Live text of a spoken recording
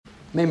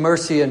May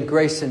mercy and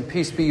grace and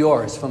peace be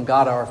yours from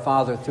God our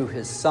Father through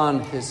his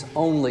Son, his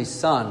only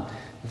Son,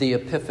 the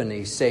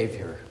Epiphany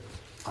Savior.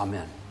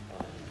 Amen.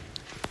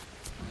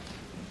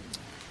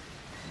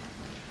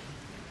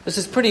 This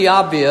is pretty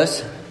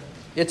obvious.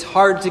 It's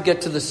hard to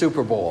get to the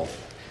Super Bowl.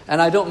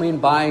 And I don't mean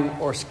buying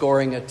or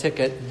scoring a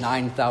ticket.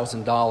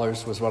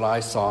 $9,000 was what I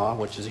saw,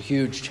 which is a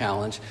huge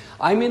challenge.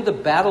 I mean the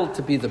battle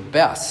to be the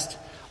best.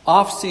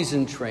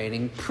 Off-season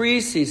training,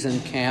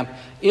 pre-season camp,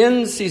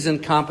 in-season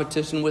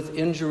competition with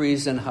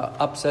injuries and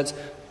upsets,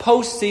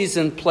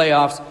 post-season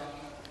playoffs,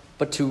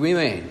 but to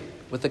remain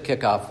with the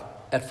kickoff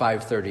at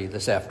 5:30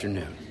 this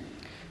afternoon.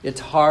 It's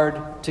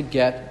hard to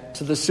get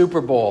to the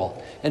Super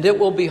Bowl, and it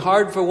will be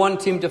hard for one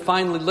team to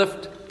finally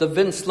lift the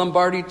Vince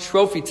Lombardi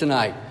trophy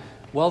tonight,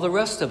 while the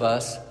rest of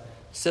us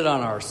sit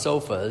on our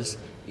sofas,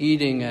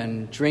 eating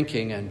and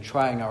drinking and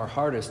trying our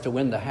hardest to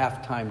win the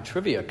halftime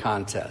trivia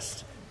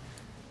contest.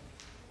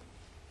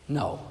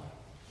 No,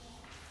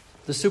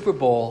 the Super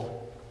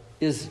Bowl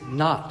is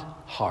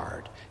not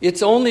hard.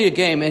 It's only a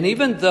game, and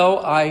even though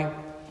I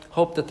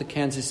hope that the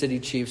Kansas City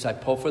Chiefs, I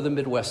pull for the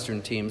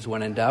Midwestern teams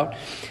when in doubt,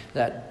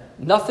 that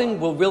nothing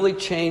will really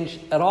change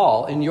at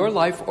all in your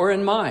life or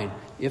in mine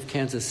if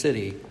Kansas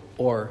City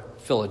or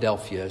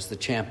Philadelphia is the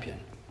champion.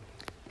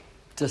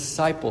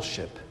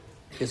 Discipleship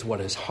is what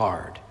is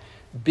hard.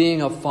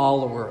 Being a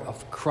follower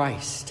of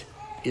Christ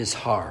is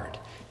hard.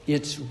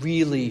 It's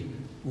really,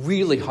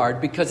 really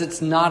hard because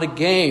it's not a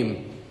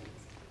game.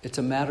 It's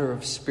a matter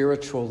of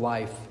spiritual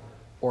life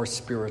or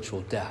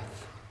spiritual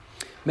death.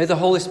 May the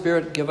Holy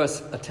Spirit give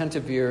us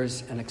attentive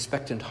ears and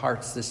expectant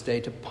hearts this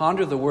day to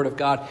ponder the Word of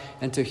God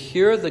and to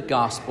hear the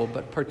gospel,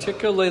 but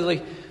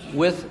particularly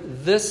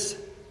with this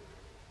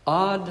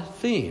odd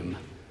theme,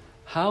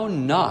 how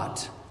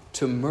not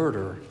to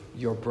murder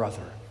your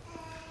brother.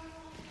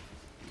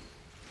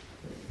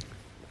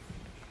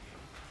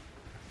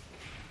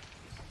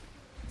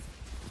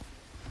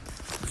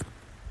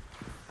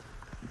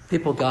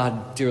 People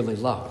God dearly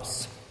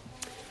loves.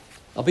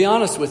 I'll be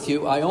honest with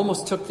you, I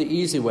almost took the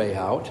easy way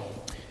out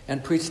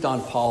and preached on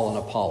Paul and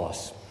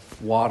Apollos,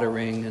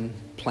 watering and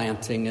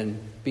planting and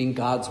being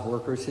God's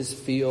workers, his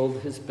field,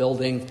 his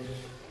building.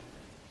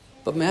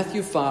 But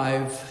Matthew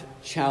 5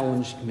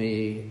 challenged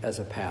me as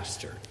a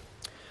pastor.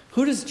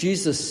 Who does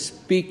Jesus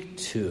speak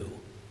to?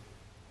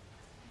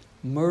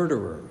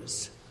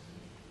 Murderers,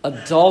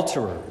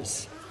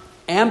 adulterers,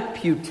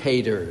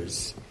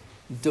 amputators,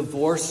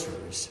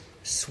 divorcers,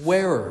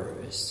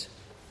 swearers.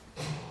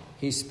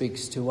 He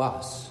speaks to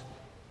us.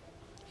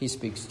 He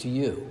speaks to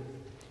you.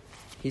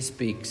 He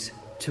speaks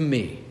to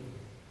me.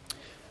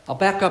 I'll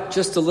back up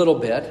just a little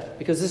bit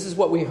because this is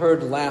what we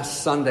heard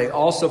last Sunday,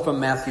 also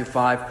from Matthew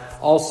 5,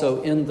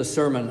 also in the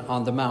Sermon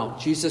on the Mount.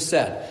 Jesus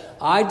said,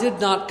 I did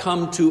not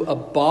come to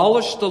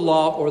abolish the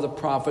law or the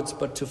prophets,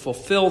 but to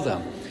fulfill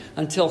them.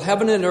 Until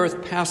heaven and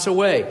earth pass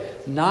away,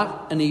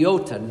 not an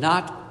iota,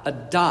 not a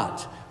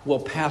dot will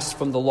pass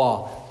from the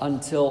law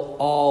until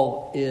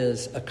all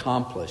is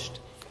accomplished.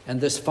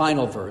 And this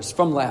final verse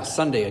from last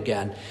Sunday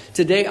again.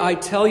 Today I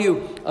tell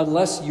you,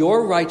 unless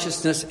your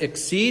righteousness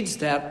exceeds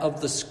that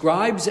of the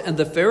scribes and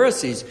the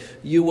Pharisees,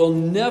 you will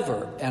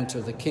never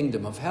enter the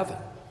kingdom of heaven.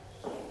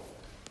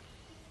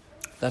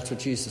 That's what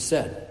Jesus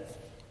said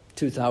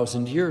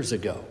 2,000 years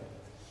ago.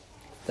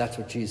 That's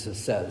what Jesus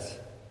says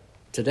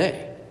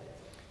today.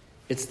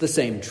 It's the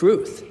same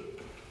truth.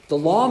 The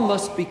law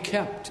must be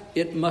kept.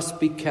 It must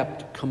be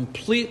kept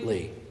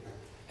completely.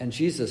 And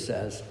Jesus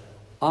says,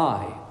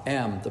 I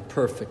am the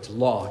perfect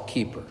law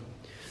keeper.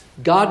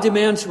 God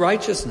demands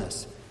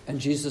righteousness.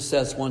 And Jesus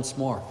says once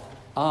more,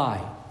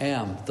 I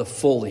am the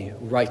fully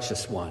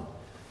righteous one.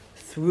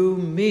 Through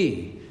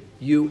me,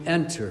 you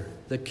enter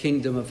the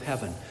kingdom of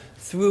heaven.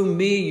 Through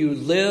me, you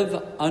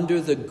live under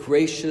the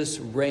gracious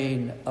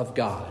reign of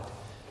God.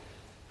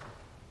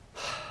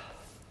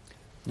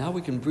 Now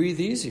we can breathe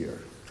easier.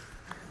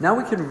 Now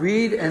we can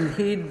read and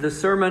heed the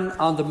Sermon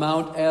on the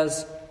Mount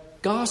as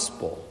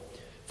gospel.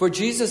 For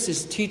Jesus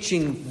is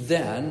teaching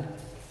then,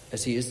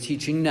 as he is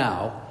teaching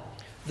now,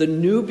 the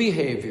new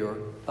behavior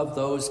of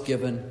those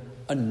given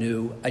a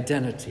new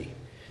identity.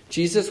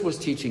 Jesus was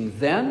teaching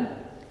then,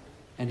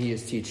 and he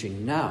is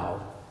teaching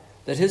now,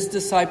 that his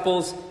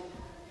disciples,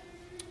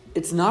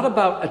 it's not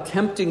about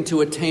attempting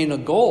to attain a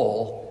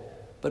goal,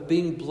 but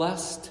being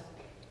blessed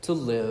to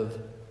live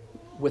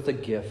with a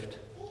gift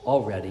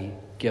already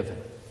given.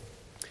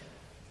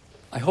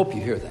 I hope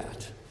you hear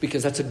that,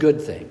 because that's a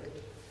good thing.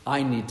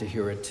 I need to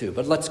hear it too.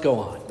 But let's go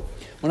on.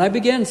 When I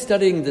began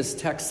studying this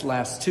text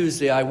last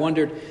Tuesday, I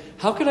wondered,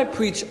 how can I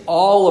preach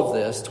all of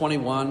this,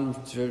 21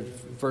 to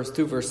verse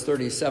 2, verse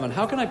 37,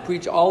 how can I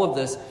preach all of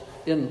this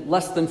in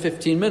less than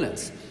 15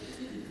 minutes?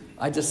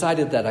 I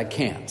decided that I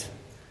can't.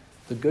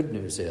 The good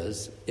news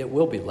is it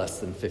will be less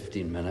than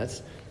 15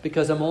 minutes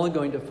because I'm only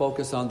going to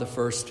focus on the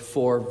first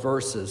 4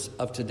 verses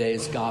of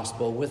today's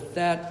gospel with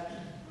that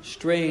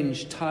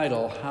strange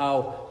title,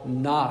 How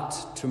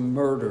Not to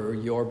Murder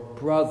Your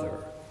Brother.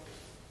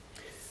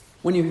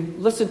 When you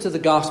listened to the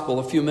gospel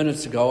a few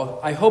minutes ago,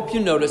 I hope you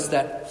noticed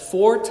that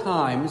 4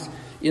 times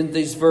in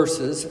these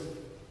verses,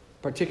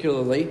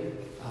 particularly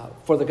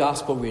for the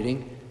gospel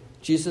reading,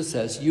 Jesus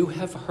says, "You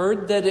have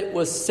heard that it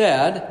was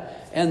said,"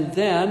 and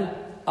then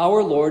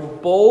our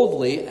Lord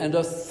boldly and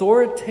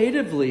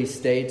authoritatively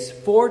states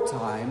 4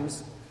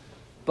 times,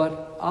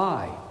 "But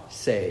I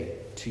say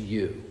to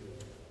you."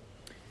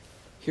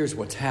 Here's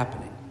what's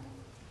happening.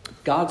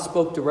 God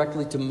spoke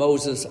directly to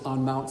Moses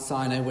on Mount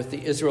Sinai with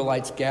the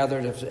Israelites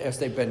gathered as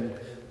they've been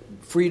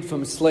freed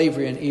from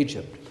slavery in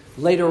Egypt.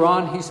 Later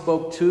on, he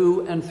spoke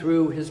to and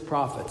through his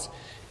prophets.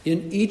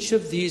 In each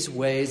of these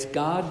ways,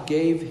 God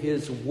gave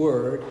his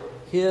word,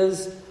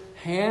 his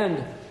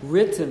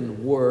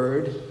handwritten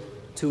word,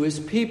 to his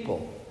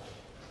people.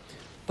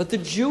 But the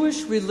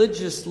Jewish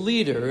religious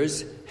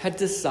leaders had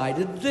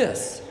decided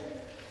this: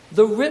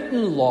 the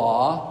written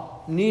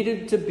law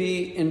needed to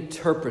be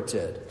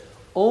interpreted.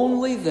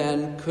 Only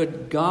then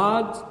could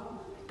God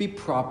be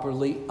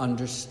properly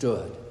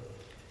understood.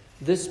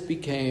 This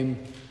became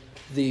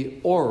the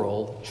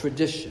oral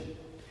tradition.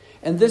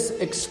 And this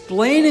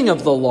explaining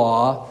of the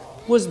law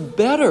was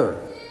better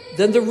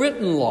than the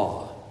written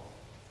law.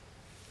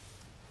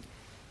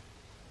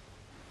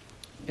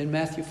 In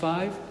Matthew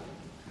 5,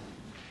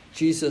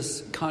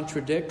 Jesus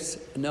contradicts.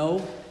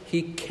 No,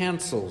 he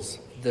cancels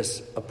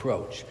this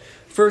approach.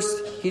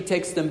 First, he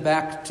takes them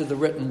back to the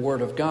written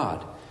word of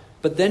God.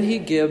 But then he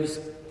gives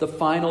the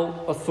final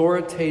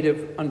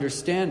authoritative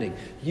understanding.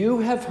 "You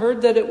have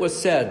heard that it was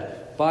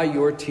said by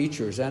your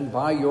teachers and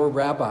by your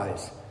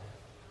rabbis.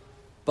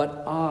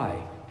 But I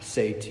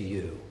say to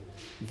you."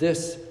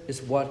 This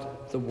is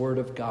what the word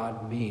of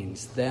God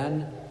means.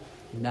 Then,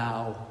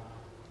 now,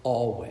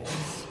 always.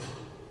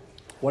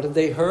 What have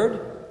they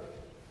heard?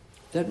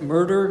 That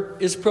murder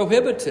is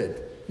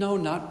prohibited. No,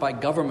 not by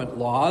government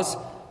laws,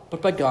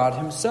 but by God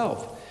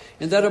himself.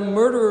 And that a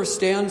murderer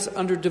stands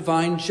under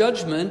divine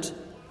judgment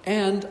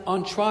and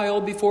on trial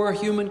before a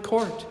human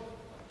court.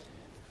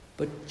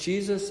 But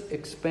Jesus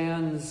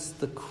expands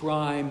the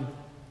crime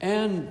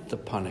and the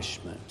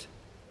punishment.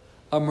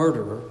 A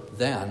murderer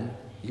then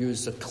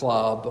used a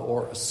club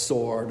or a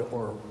sword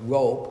or a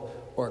rope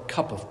or a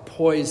cup of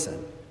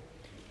poison.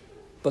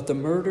 But the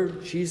murder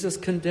Jesus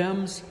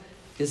condemns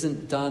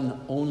isn't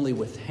done only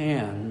with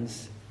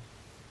hands.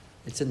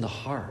 It's in the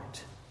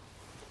heart.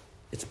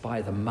 It's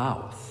by the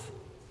mouth.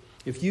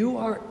 If you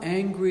are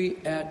angry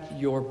at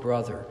your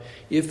brother,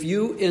 if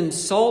you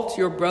insult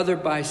your brother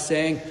by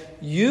saying,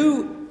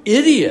 "You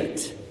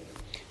idiot,"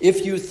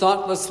 if you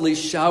thoughtlessly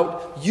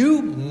shout,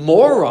 "You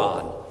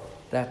moron,"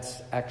 that's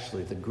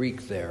actually the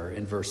Greek there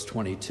in verse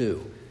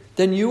 22,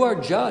 then you are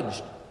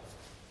judged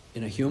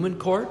in a human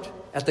court,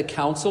 at the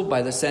council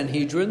by the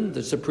Sanhedrin,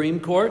 the Supreme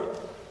Court,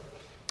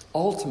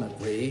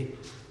 ultimately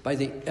by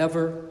the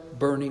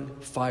ever-burning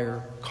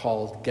fire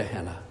called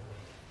Gehenna.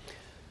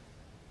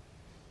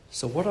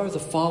 So what are the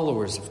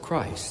followers of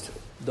Christ,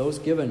 those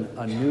given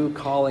a new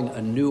calling,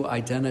 a new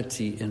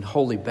identity in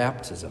holy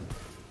baptism?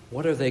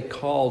 What are they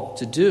called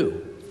to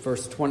do?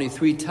 Verse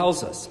 23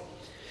 tells us,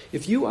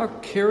 if you are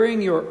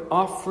carrying your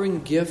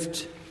offering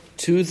gift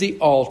to the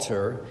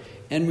altar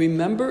and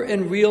remember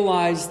and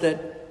realize that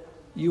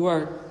you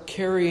are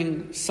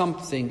carrying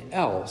something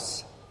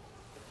else,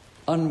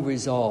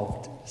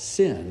 unresolved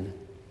sin,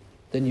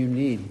 then you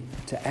need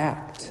to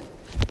act.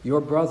 Your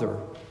brother,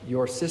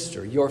 your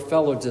sister, your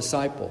fellow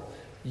disciple,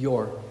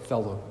 your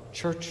fellow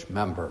church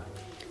member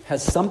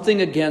has something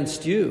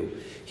against you.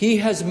 He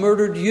has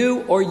murdered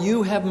you, or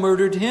you have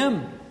murdered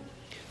him.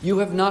 You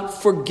have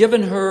not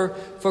forgiven her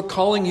for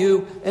calling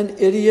you an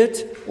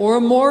idiot or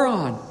a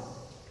moron.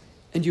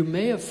 And you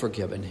may have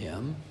forgiven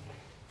him,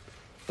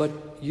 but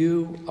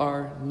you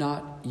are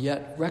not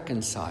yet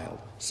reconciled.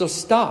 So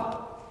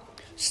stop.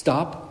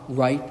 Stop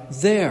right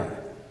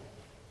there.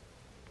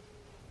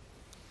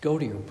 Go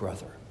to your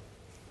brother.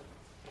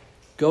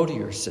 Go to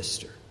your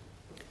sister.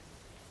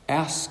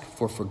 Ask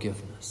for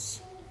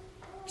forgiveness.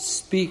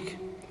 Speak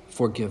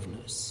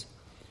forgiveness.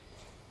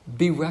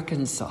 Be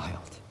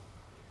reconciled.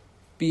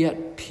 Be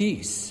at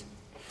peace.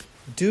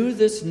 Do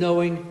this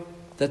knowing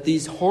that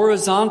these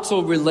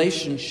horizontal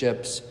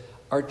relationships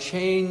are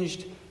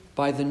changed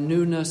by the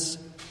newness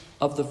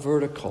of the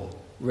vertical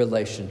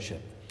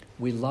relationship.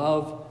 We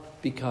love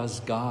because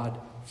God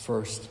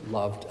first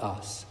loved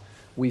us.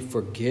 We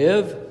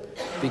forgive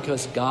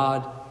because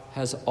God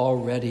has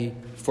already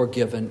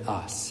forgiven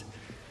us.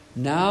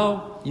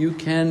 Now you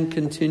can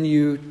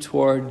continue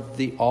toward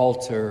the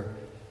altar,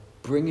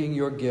 bringing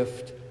your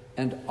gift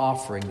and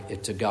offering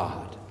it to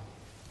God.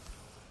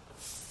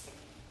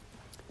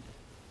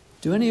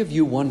 Do any of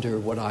you wonder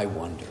what I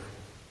wonder?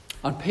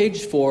 On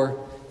page 4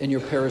 in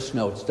your parish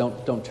notes,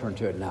 don't turn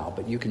to it now,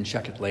 but you can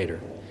check it later.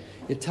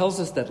 It tells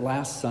us that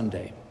last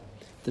Sunday,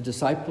 the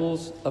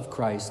disciples of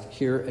Christ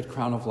here at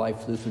Crown of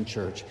Life Lutheran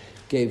Church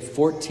gave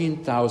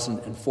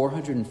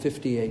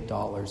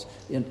 $14,458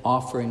 in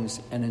offerings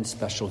and in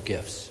special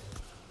gifts.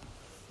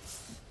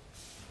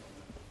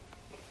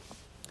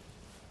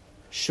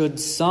 Should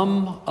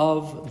some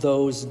of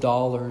those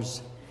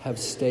dollars have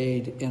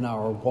stayed in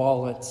our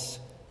wallets,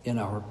 in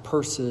our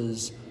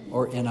purses,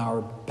 or in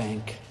our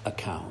bank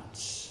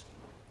accounts?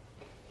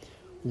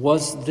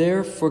 Was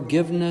there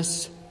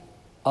forgiveness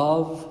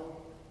of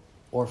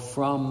or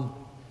from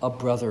a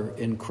brother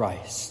in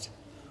Christ?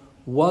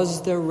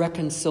 Was there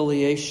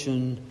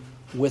reconciliation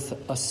with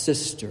a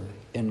sister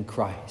in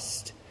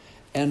Christ?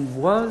 And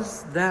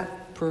was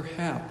that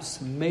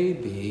perhaps,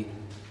 maybe,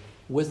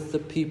 with the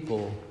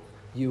people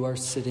you are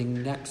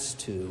sitting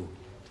next to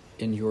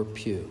in your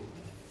pew?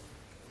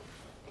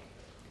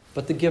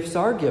 But the gifts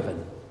are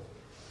given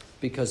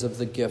because of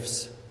the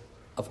gifts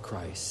of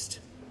Christ.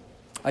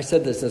 I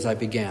said this as I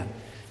began.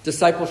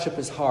 Discipleship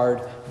is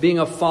hard. Being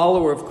a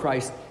follower of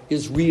Christ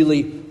is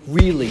really,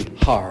 really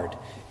hard.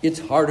 It's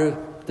harder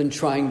than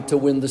trying to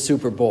win the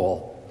Super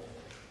Bowl.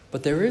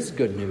 But there is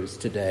good news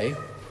today.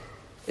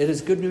 It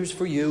is good news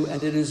for you,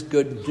 and it is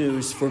good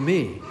news for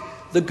me.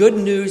 The good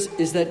news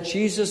is that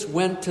Jesus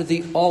went to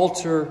the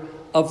altar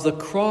of the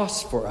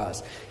cross for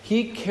us.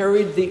 He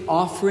carried the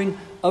offering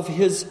of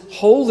his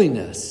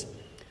holiness.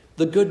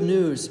 The good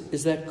news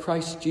is that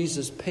Christ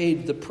Jesus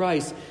paid the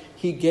price.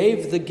 He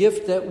gave the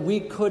gift that we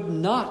could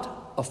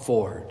not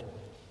afford.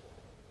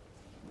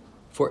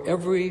 For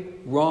every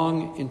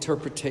wrong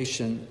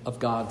interpretation of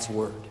God's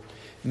word,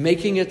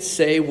 making it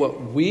say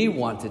what we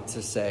want it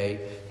to say,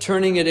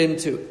 turning it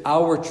into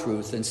our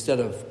truth instead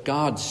of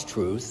God's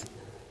truth,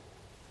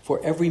 for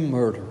every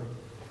murder,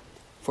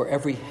 for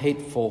every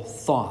hateful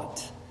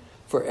thought,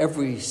 for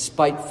every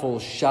spiteful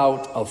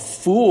shout of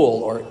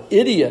fool or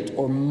idiot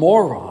or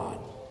moron,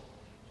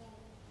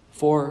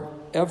 for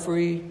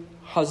every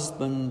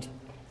husband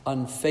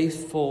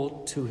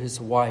unfaithful to his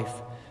wife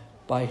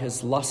by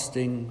his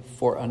lusting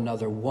for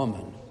another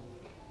woman,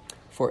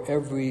 for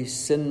every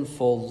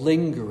sinful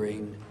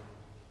lingering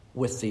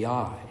with the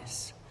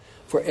eyes,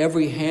 for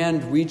every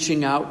hand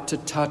reaching out to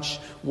touch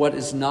what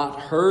is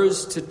not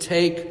hers to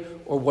take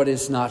or what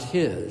is not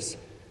his,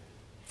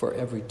 for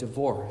every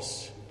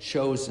divorce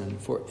chosen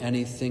for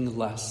anything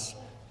less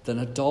than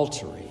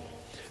adultery,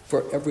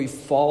 for every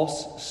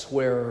false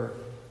swearer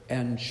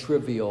and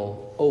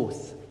trivial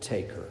oath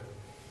taker.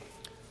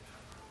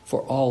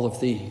 For all of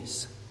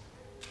these,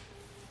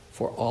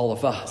 for all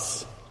of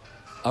us,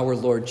 our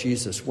Lord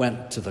Jesus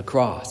went to the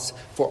cross.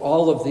 For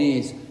all of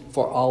these,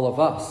 for all of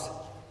us,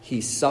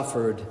 he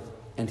suffered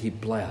and he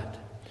bled.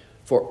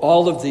 For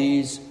all of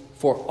these,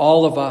 for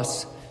all of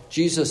us,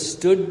 Jesus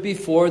stood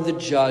before the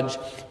judge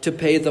to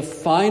pay the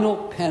final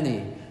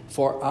penny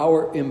for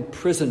our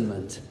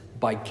imprisonment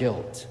by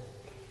guilt.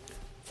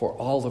 For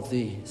all of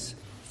these,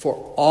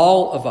 for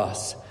all of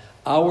us,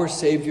 our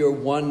Savior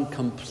won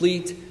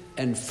complete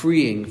and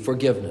freeing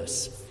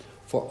forgiveness.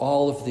 For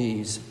all of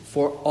these,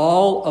 for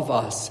all of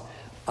us,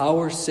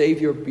 our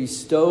Savior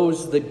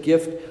bestows the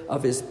gift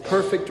of his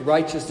perfect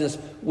righteousness,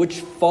 which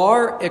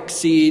far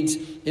exceeds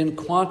in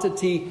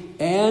quantity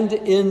and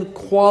in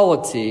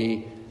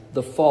quality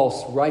the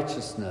false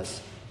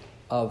righteousness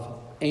of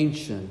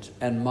ancient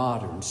and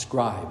modern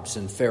scribes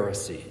and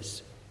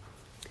Pharisees.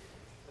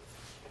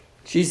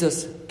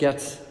 Jesus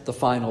gets the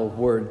final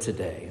word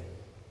today.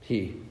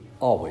 He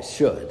always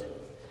should.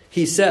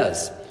 He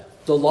says,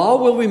 the law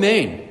will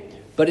remain,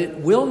 but it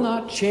will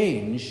not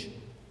change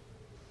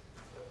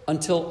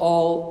until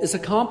all is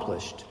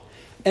accomplished.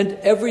 And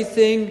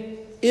everything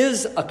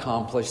is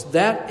accomplished.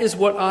 That is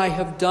what I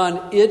have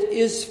done. It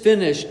is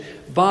finished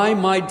by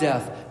my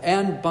death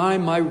and by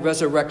my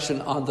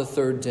resurrection on the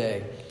third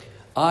day.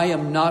 I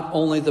am not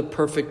only the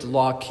perfect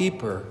law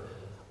keeper,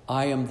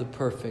 I am the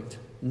perfect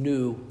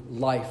new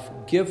life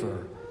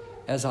giver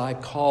as I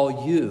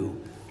call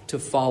you to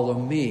follow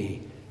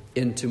me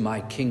into my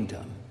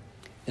kingdom.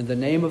 In the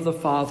name of the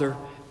Father,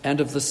 and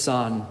of the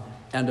Son,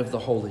 and of the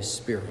Holy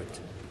Spirit.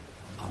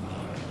 Amen.